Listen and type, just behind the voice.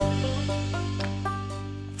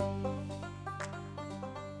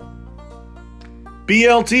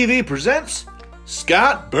BLTV presents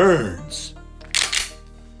Scott Burns.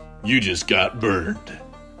 You just got burned.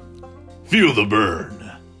 Feel the burn.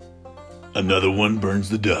 Another one burns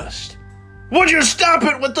the dust. Would you stop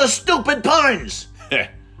it with the stupid puns?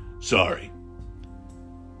 Sorry.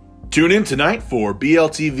 Tune in tonight for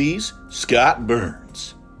BLTV's Scott Burns.